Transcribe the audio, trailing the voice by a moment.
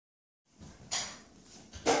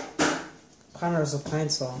Ponderosa Pine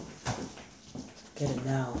Sol. Get it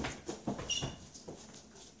now.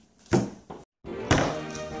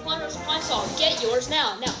 Ponderosa Pine Sol, get yours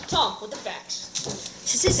now. Now, Tom, with the facts.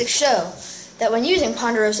 Statistics show that when using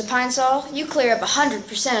Ponderosa Pine Sol, you clear up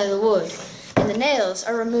 100% of the wood, and the nails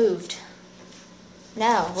are removed.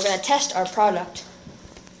 Now, we're going to test our product.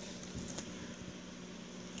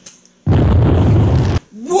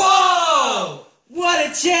 Whoa!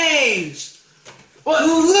 What a change!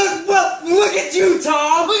 Look at you,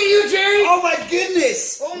 Tom! Look at you, Jerry! Oh my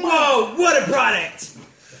goodness! Whoa, what a product!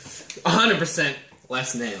 100%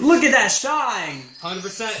 less nails. Look at that shine!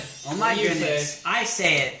 100%. Oh my What do you goodness. say? I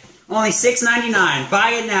say it. Only $6.99.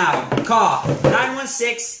 Buy it now. Call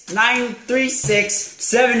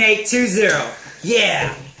 916-936-7820.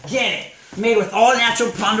 Yeah, get it. Made with all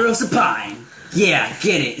natural Ponderosa pine. Yeah,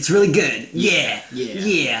 get it. It's really good. Yeah.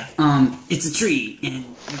 It's a tree and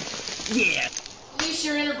yeah. At least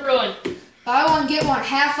you're in a Bruin. Buy one, get one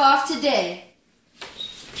half off today.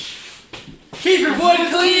 Keep your wood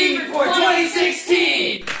clean for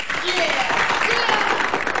 2016!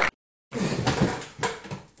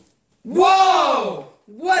 Whoa!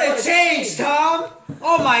 What a change, Tom!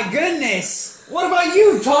 Oh my goodness! What about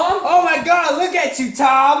you, Tom? Oh my god, look at you,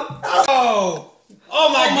 Tom! Oh!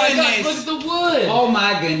 Oh my goodness! God, look at the wood! Oh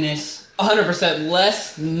my goodness! 100%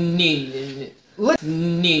 less needed.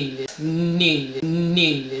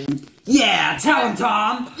 Yeah, tell him,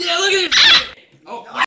 Tom! Yeah, look at it! Oh.